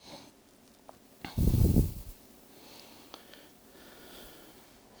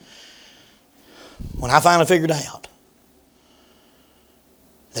When I finally figured out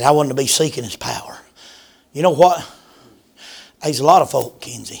that I wasn't to be seeking His power. You know what? There's a lot of folk,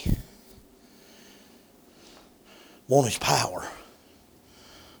 Kenzie, want His power,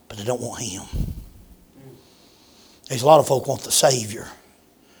 but they don't want Him. There's a lot of folk want the Savior,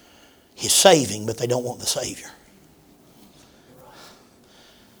 His saving, but they don't want the Savior.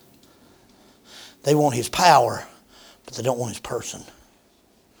 They want His power, but they don't want His person.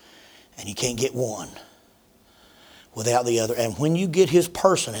 And you can't get one without the other. And when you get His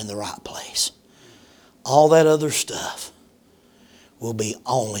person in the right place, all that other stuff will be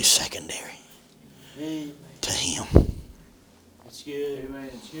only secondary to Him. That's good. Amen.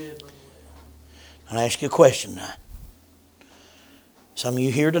 I'm going to ask you a question tonight. Some of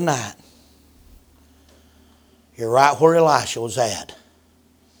you here tonight, you're right where Elisha was at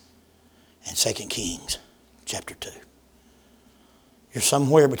in 2 Kings chapter 2. You're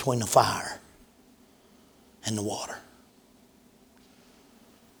somewhere between the fire and the water.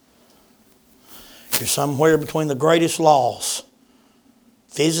 You're somewhere between the greatest loss,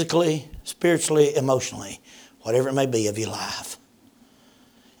 physically, spiritually, emotionally, whatever it may be of your life,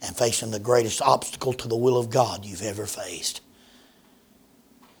 and facing the greatest obstacle to the will of God you've ever faced.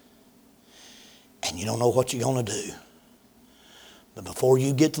 And you don't know what you're going to do. But before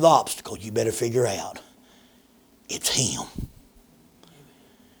you get to the obstacle, you better figure out it's Him.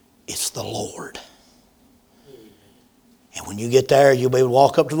 It's the Lord. And when you get there, you'll be able to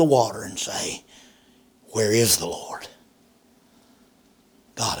walk up to the water and say, where is the Lord?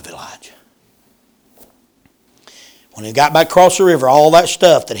 God of Elijah. When he got back across the river, all that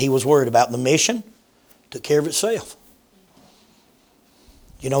stuff that he was worried about, the mission, took care of itself.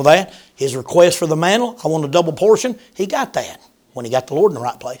 You know that? His request for the mantle, I want a double portion, he got that when he got the Lord in the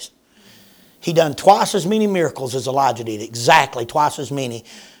right place. He done twice as many miracles as Elijah did, exactly twice as many.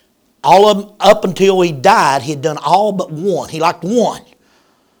 All of them, up until he died, he had done all but one. He liked one.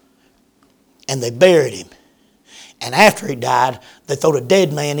 And they buried him. And after he died, they threw a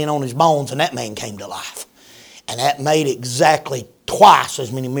dead man in on his bones, and that man came to life. And that made exactly twice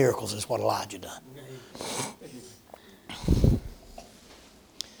as many miracles as what Elijah done.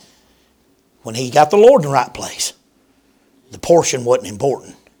 When he got the Lord in the right place, the portion wasn't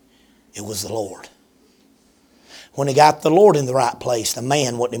important. It was the Lord. When he got the Lord in the right place, the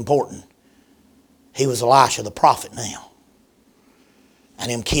man wasn't important. He was Elisha the prophet now. And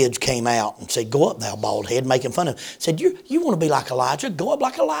them kids came out and said, go up thou bald head, making fun of him. Said, you want to be like Elijah? Go up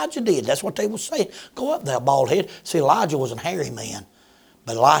like Elijah did. That's what they were saying. Go up thou bald head. See, Elijah was a hairy man,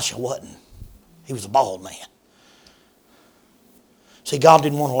 but Elisha wasn't. He was a bald man. See, God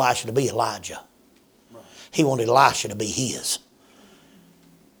didn't want Elisha to be Elijah. He wanted Elisha to be His.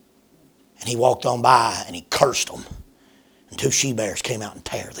 And he walked on by and he cursed them. And 2 she-bears came out and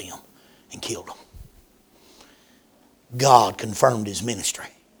tear them and killed them. God confirmed his ministry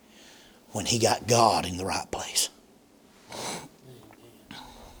when he got God in the right place.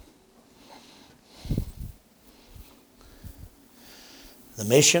 The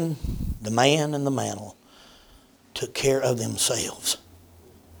mission, the man, and the mantle took care of themselves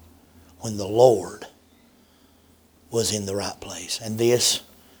when the Lord was in the right place. And this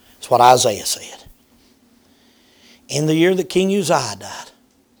is what Isaiah said. In the year that King Uzziah died,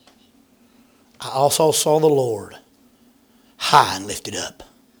 I also saw the Lord high and lifted up,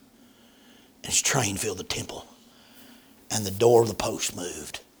 and his train filled the temple, and the door of the post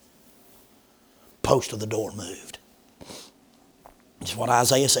moved. Post of the door moved. This is what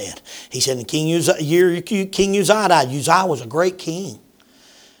Isaiah said. He said in King Uzziah died. Uzziah was a great king,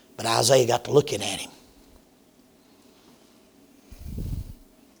 but Isaiah got to looking at him.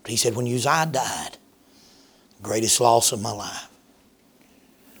 He said, when Uzziah died, greatest loss of my life,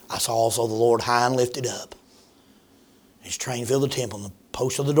 I saw also the Lord high and lifted up. His train filled the temple, and the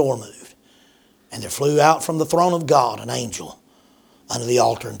post of the door moved. And there flew out from the throne of God an angel under the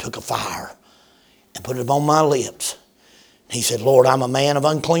altar and took a fire and put it upon my lips. And he said, Lord, I'm a man of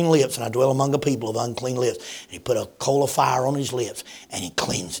unclean lips, and I dwell among a people of unclean lips. And he put a coal of fire on his lips, and he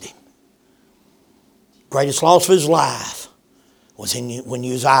cleansed him. Greatest loss of his life was when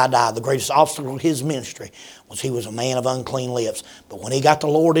Uzziah died. The greatest obstacle to his ministry was he was a man of unclean lips. But when he got the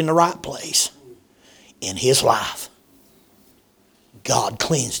Lord in the right place in his life, God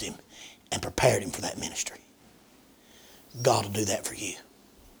cleansed him and prepared him for that ministry. God will do that for you.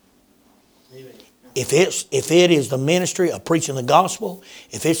 Amen. If it is the ministry of preaching the gospel,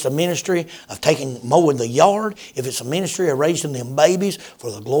 if it's the ministry of mowing the yard, if it's a ministry of raising them babies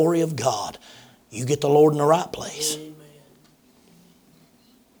for the glory of God, you get the Lord in the right place. Amen.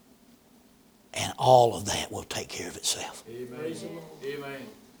 And all of that will take care of itself. Amen. Amen.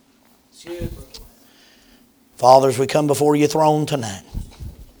 It's good, brother. Father, as we come before your throne tonight,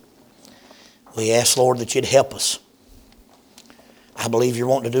 we ask, Lord, that you'd help us. I believe you're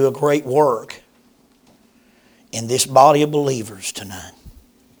wanting to do a great work in this body of believers tonight.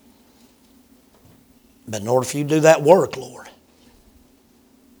 But in order for you to do that work, Lord,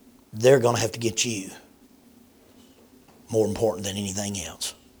 they're going to have to get you more important than anything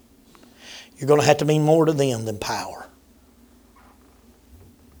else. You're going to have to mean more to them than power.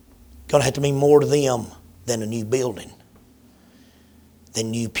 Going to have to mean more to them than a new building,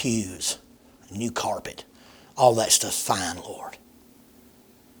 than new pews, new carpet. All that stuff's fine, Lord.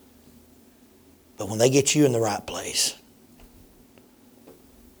 But when they get you in the right place,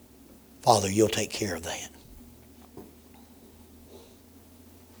 Father, you'll take care of that.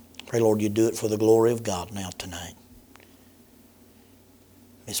 Pray, Lord, you do it for the glory of God now tonight.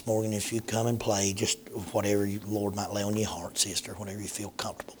 Miss Morgan, if you come and play, just whatever you, Lord might lay on your heart, sister, whatever you feel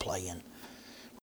comfortable playing.